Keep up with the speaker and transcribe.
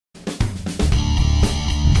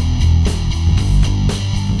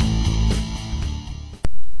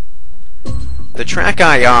The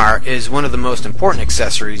TrackIR is one of the most important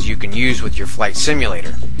accessories you can use with your flight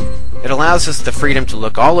simulator. It allows us the freedom to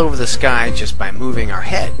look all over the sky just by moving our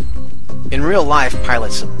head. In real life,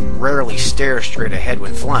 pilots rarely stare straight ahead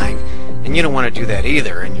when flying, and you don't want to do that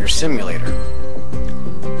either in your simulator.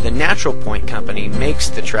 The NaturalPoint company makes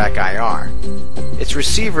the TrackIR. Its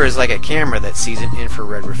receiver is like a camera that sees an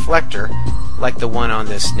infrared reflector, like the one on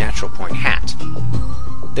this NaturalPoint hat.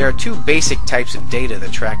 There are two basic types of data the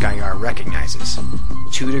TrackIR recognizes: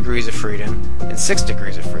 2 degrees of freedom and 6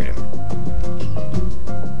 degrees of freedom.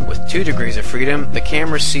 With 2 degrees of freedom, the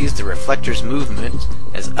camera sees the reflector's movement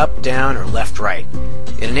as up, down, or left, right.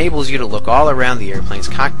 It enables you to look all around the airplane's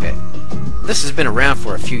cockpit. This has been around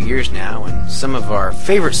for a few years now, and some of our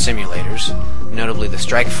favorite simulators, notably the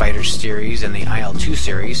Strike Fighter series and the IL-2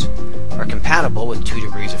 series, are compatible with 2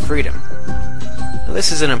 degrees of freedom. Now,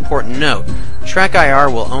 this is an important note.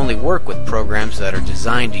 TrackIR will only work with programs that are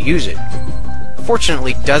designed to use it.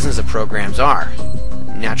 Fortunately, dozens of programs are.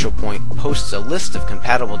 NaturalPoint posts a list of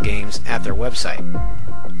compatible games at their website.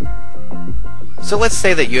 So let's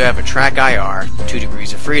say that you have a TrackIR 2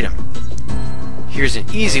 degrees of freedom. Here's an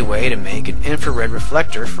easy way to make an infrared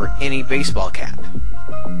reflector for any baseball cap.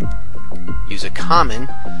 Use a common,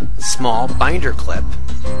 small binder clip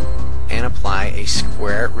and apply a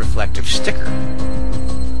square reflective sticker.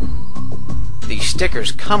 These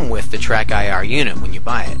stickers come with the TrackIR unit when you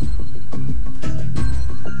buy it.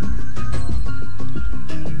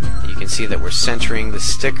 You can see that we're centering the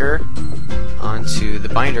sticker onto the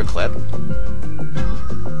binder clip.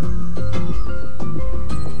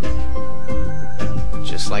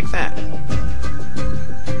 Just like that.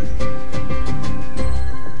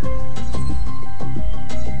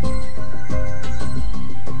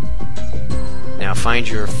 Now find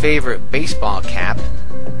your favorite baseball cap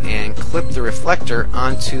and clip the reflector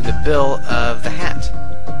onto the bill of the hat.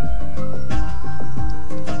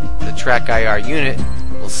 The TrackIR unit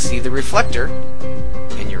will see the reflector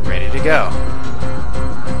and you're ready to go.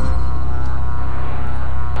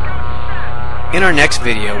 In our next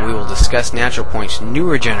video, we will discuss NaturalPoint's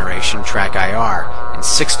newer generation TrackIR and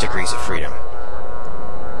 6 degrees of freedom.